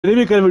मैंने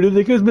भी कल वीडियो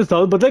देखी, उसमें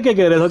साउथ पता है क्या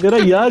कह रहा था, कह रहा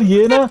यार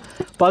ये ना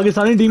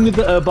पाकिस्तानी टीम की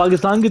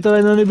पाकिस्तान की तरह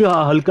इन्होंने भी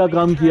हल्का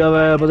काम किया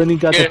हुआ है, पता नहीं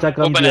क्या ये सच्चा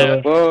काम ओपन किया है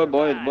हुआ यार।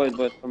 है।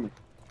 boys, come.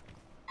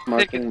 किधर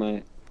Marking किधर? my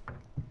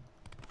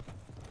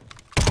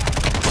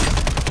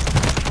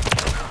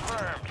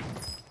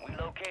We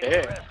located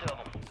A, the rest of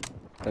them.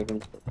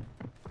 seconds.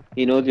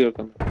 He knows you're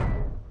coming.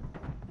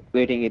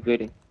 Waiting.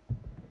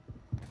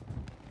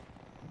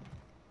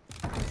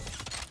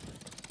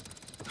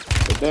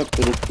 अबे अब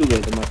तो रुक क्यों गए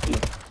तुम अपने?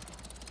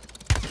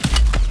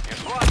 Your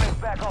squad mate's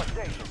back on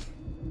station.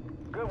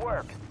 Good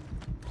work.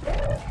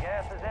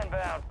 Gas is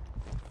inbound.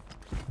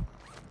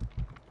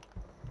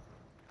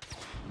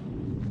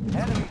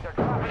 Enemies are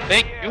dropping into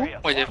Thank the you, area.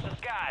 मुझे Watch the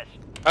skies.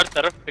 हर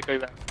तरफ पे कोई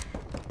बात।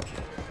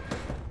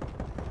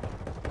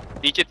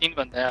 नीचे 3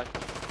 बंदे हैं यार।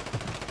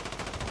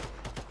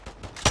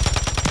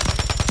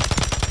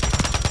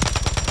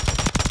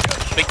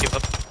 Thank you,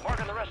 bud.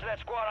 Marking the rest of that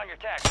squad on your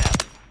tac map.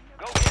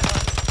 Go get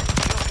hunting.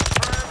 Kill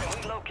confirmed, and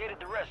we located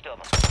the rest of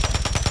them.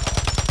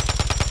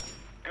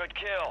 Good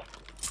kill.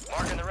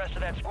 Marking the rest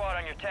of that squad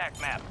on your tac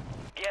map.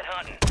 Get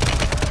hunting.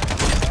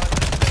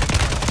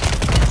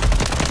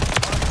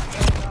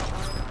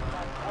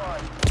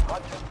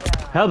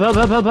 Help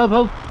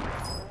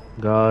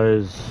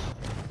guys.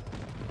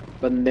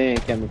 बंदे हैं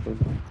क्या मेरे को?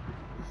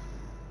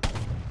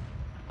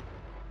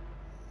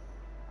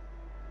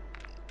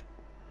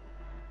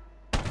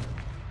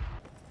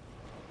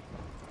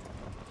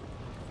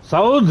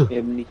 South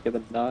ये नीचे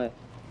बंदा है।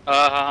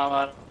 हाँ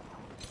हमारा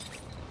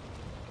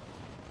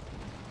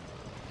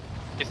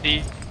किसी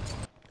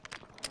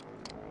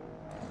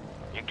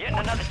You're getting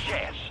another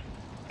chance.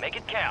 Make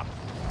it count.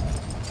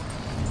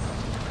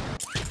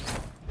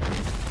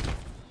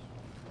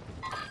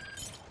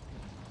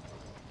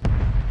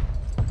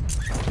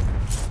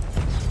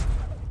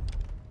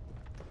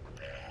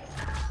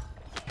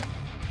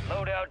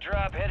 Loadout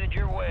drop headed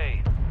your way.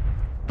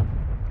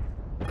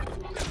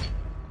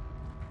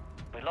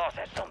 We lost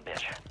that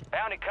sumbitch.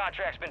 Bounty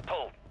contract's been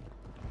pulled.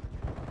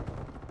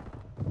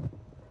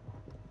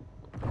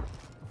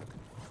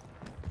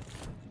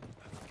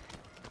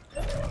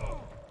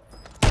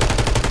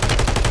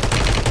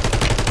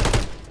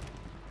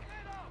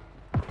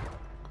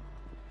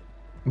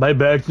 भाई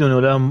बैट्स नहीं होने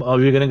वाला, हम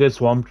अभी करेंगे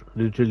स्वैम्प्ड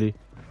लिटरली।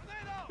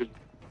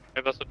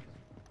 मेरे पास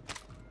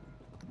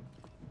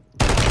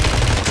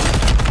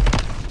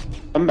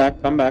Come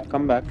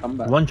back.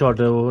 वन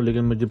शॉट है वो,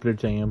 लेकिन मुझे प्लेट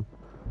चाहिए अब।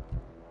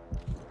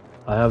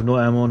 I have no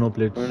ammo, no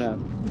plates. Don't have.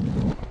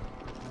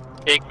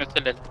 एक में से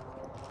ले ले।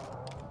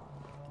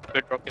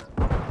 फिर रॉकेट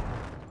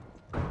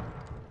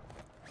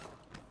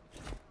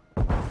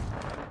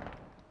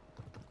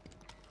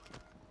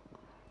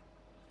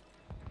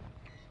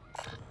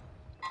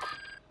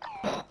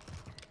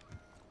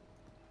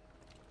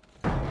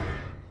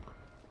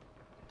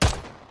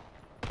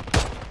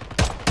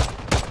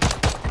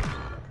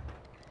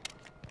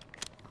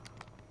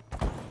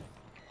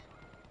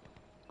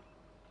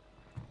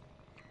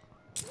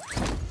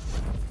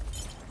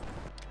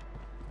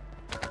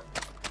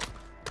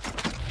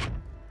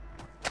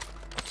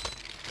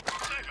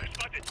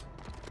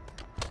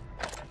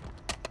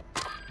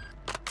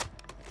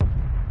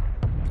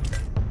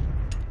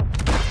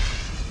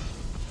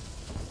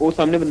वो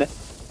सामने बंदा है।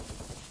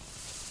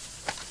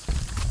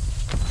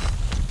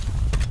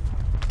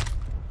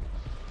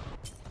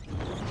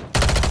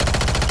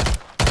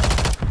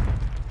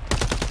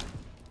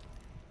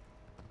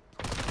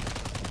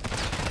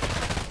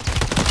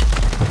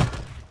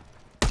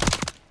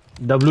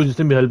 डब्ल्यू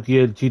जिसने भी हेल्प की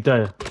है, चीता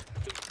है।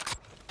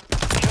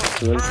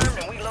 Kill confirmed,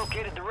 and we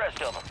located the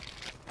rest of them.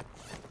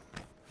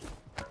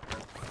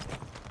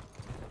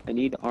 I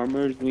need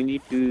armors. We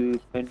need to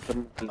spend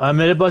some money.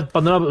 मेरे पास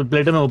 15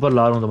 प्लेटें मैं ऊपर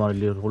ला रहा हूँ तुम्हारे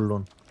लिए, होल्ड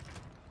ऑन।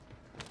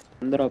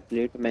 15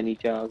 प्लेट मैं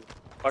नीचे आ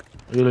गया।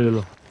 ये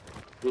लो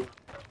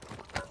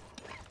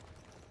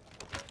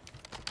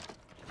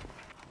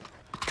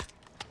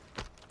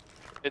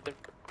इधर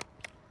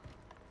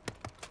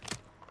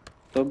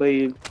तो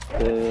भाई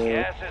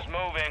Gas is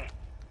moving.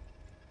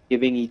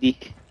 giving easy.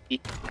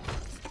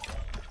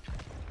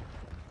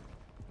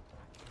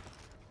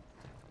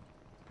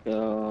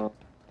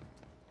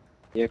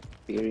 The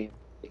experience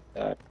like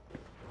that.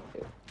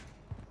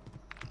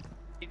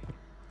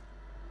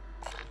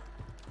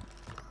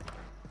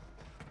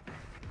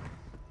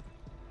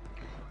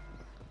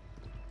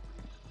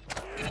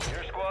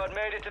 Your squad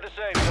made it to the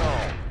safe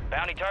zone.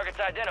 Bounty targets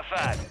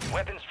identified.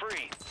 Weapons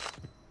free.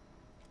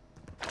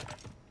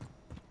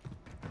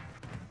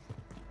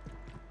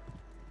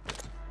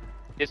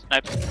 ये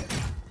स्नाइपर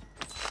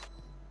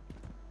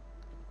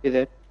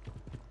इधर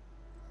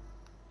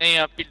नहीं,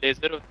 आपकी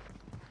लेजर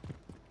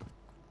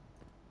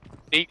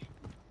ठीक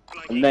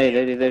बंदा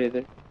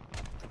इधर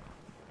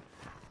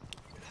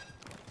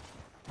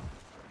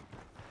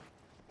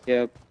क्या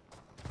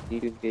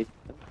need to engage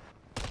them.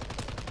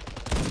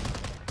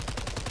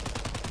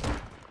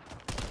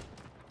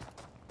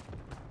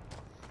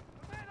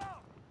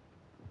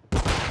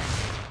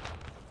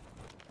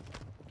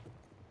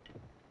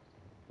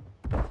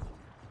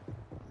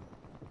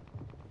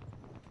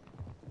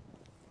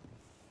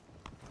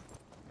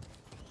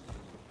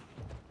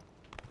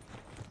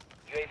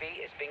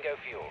 UAV is bingo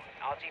fuel.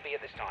 RTB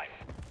at this time.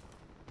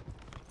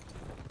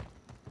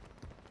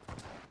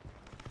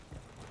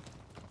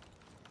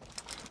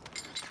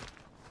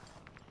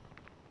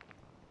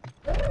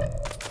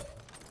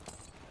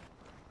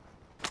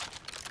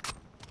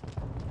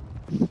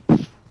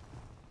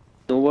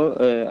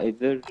 Nova,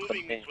 either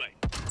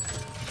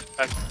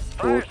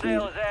Fire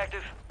sale is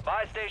active.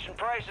 Buy station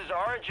prices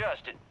are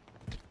adjusted.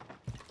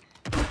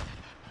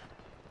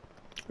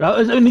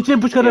 नीचे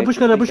push कर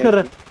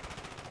रहा है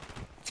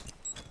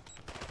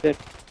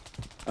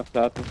up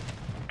top.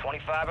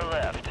 25 are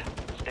left.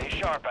 Stay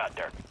sharp out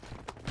there.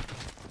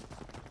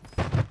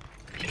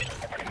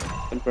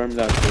 Confirm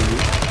that, baby.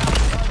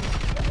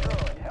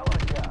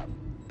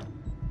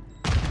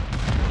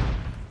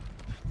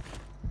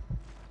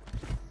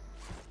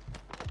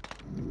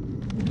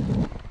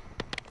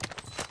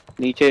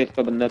 नीचे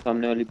इसका बंदा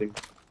सामने वाली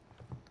building.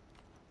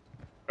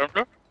 Ground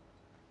floor?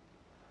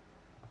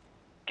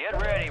 Get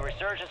ready.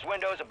 Resurgence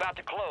window is about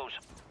to close.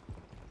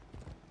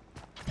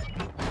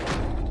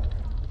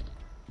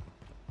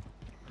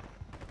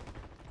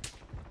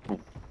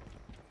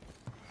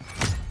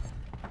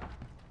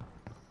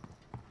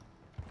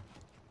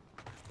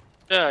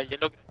 Yeah,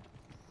 yellow.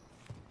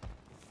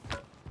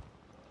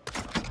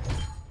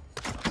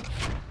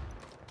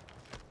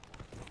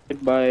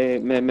 Bye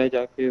मैं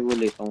जाके वो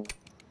लेता हूँ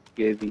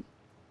ये भी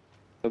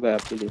तो मैं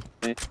आपके लिए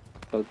मैं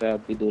तो मैं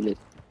आप भी 2 ले.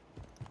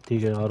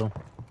 ठीक है आ रहा हूँ.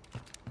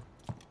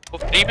 वो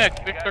फ्री में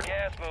एक्टिवेट Got कर.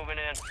 gas moving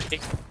in.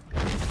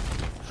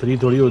 फ्री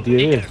थोड़ी होती है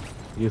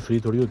ये फ्री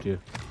थोड़ी होती है.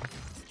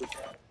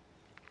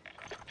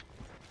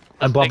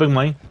 I'm popping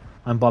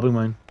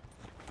mine.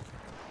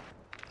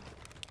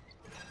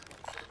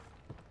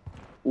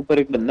 ऊपर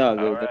एक बंदा आ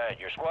गया All उधर. right,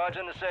 your squad's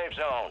in the safe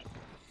zone.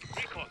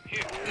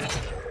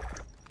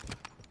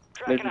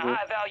 Let's Tracking a go.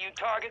 high-value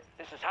target.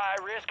 This is high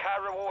risk,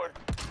 high reward.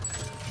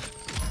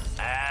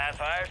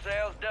 Fire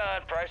sale's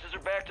done. Prices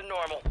are back to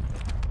normal.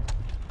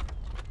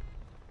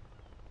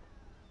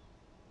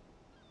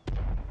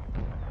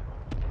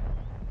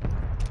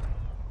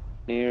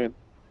 near him.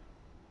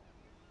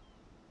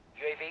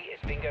 UAV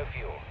is bingo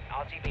fuel.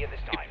 RTB at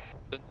this time.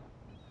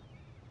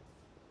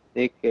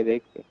 देख के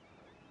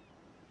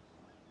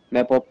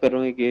मैं pop कर रहा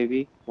हूँ एक ये भी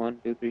 1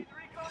 2 3.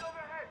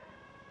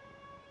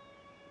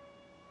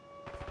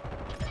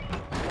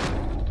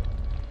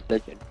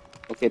 Legend.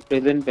 Okay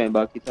present पे हैं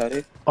बाकी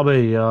सारे. अबे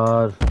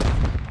यार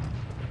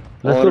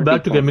let's go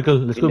back to chemical.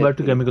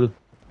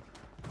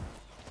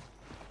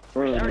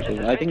 Resurgence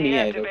I is think being नहीं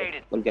आएगा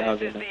activated. बोल के आ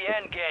This is गया. the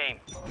end game.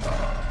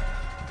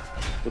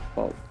 Good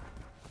call.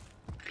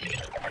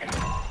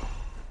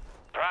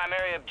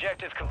 Primary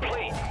objective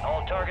complete.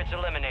 All targets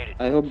eliminated.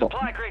 I hope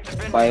Supply crates have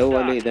been bio restocked.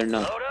 वाले इधर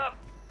ना. Load up.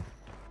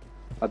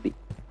 अभी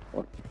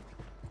और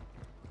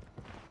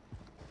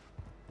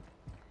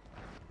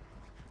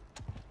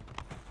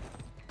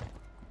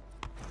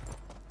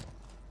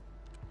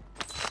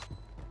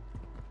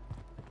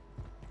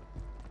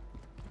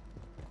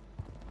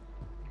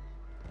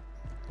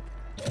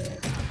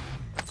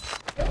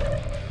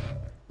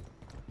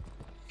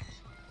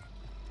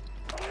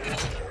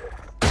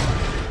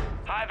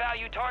High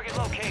value target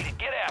located.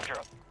 Get after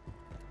him.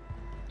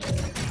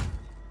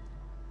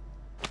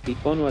 ये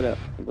कौन वाला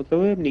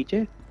मतलब है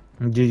नीचे.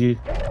 जी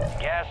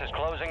Gas is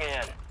closing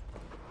in.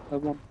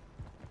 अब हम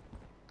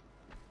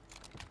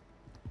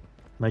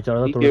मैं चाह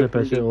रहा था थोड़े से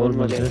पैसे और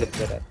मिलते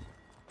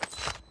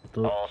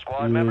तो All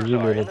squad ये members भी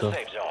are ले in the लेता.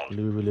 safe zone.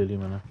 लीव भी ले ली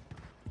मैंने.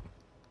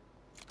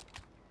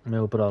 मैं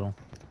ऊपर आ रहा हूँ.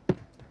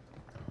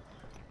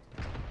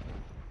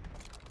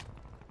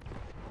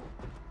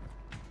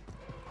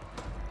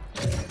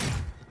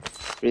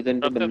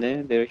 प्रेजेंट पे बंदे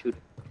हैं. There shoot.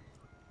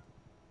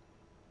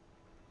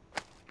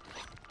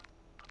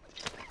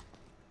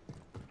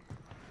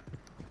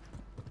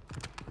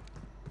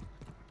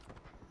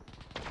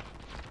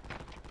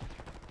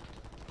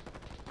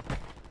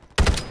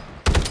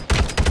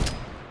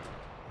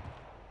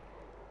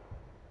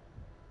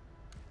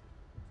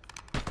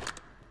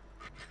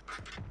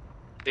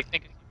 देखने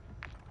के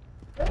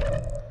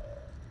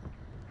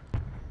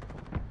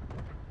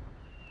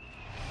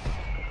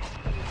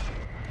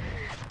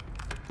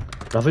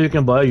Rafa, you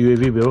can buy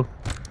UAV bro.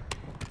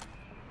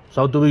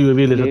 South तो भी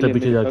UAV ले सकते हैं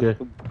पीछे जाके.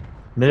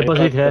 मेरे पास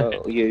एक है.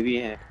 ये भी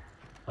है.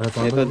 अरे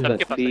कौन मेरे सा?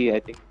 पास 30 आई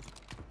थिंक.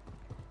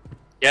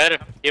 यार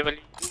ये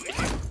वाली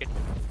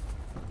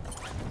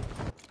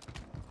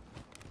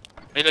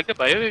मुझे लगता है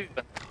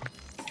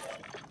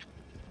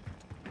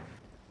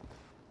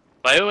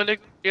बायो वाले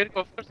clear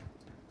coffers.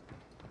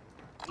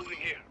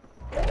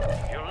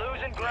 You're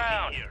losing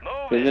ground. Move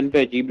it. Present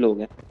पे अजीब लोग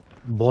हैं.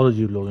 बहुत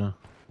अजीब लोग हैं.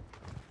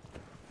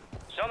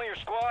 Some of your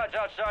squads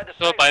outside the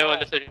तो safe बायो zone.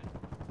 वाले से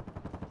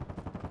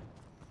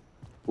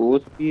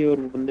पोस्ट भी और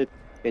वो बंदे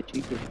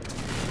कैची के.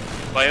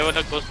 बायो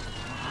वाला कोस.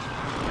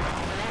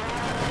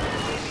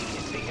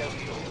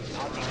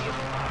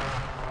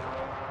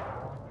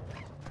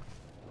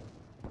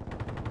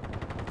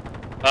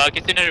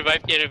 किसी ने रिवाइव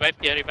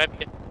किया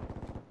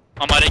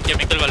हमारे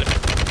केमिकल वाले पे.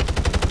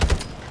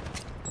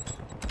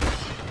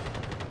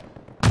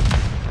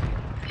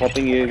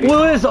 पॉपिंग ये भी.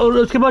 ओए और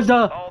उसके बाद जा.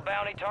 All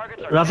bounty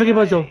targets are Rafe के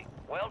पास जाओ।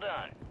 well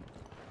done.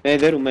 मैं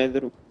इधर हूँ, मैं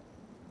इधर हूँ।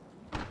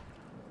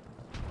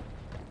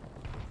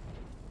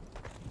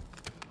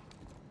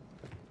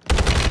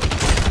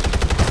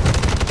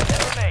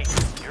 Teammate,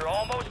 you're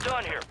almost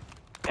done here.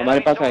 हमारे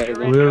पास Enemy आएगा।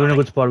 soldier we incoming. In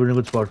good spot, we in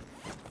good spot.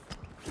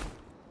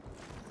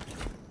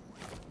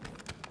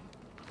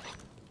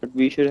 But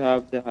we should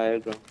have the higher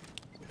ground.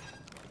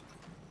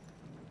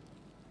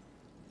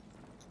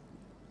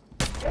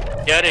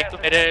 यार एक तो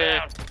मेरे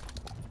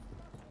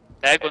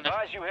टैग होना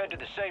Advise you head to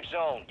the safe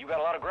zone. You got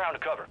a lot of ground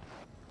to cover.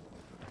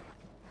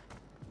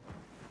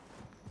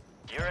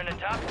 You're in the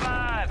top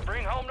 5.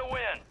 Bring home the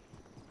win.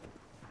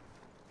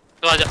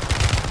 तो आजा।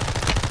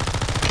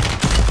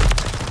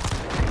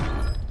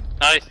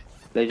 Nice.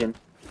 Legend.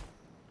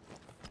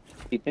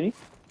 ठीक है नहीं?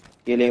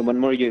 ये ले one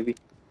more UAV.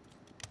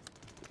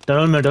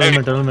 टनल में, टनल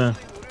में, टनल में।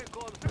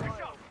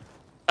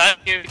 टाइम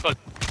की call.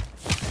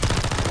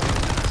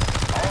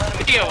 All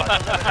enemy squads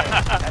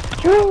eliminated. That's the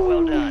job.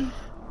 Well done.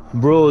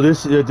 Bro, this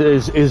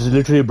is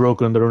literally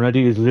broken. The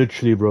Renetti is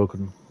literally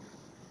broken.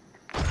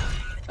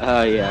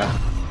 Yeah.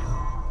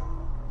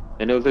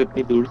 मैंने उसे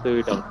इतनी दूर से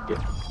भी डाउन किया।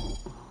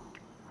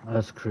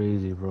 That's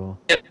crazy, bro.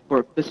 For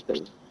pistol.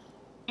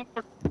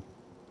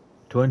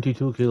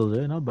 22 kills,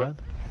 eh? Not bad.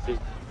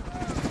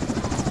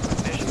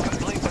 Mission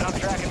complete, but I'm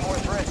tracking more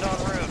threats en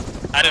route.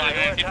 अरे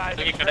Prioritize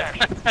मैंने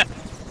extraction.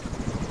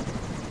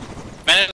 मैंने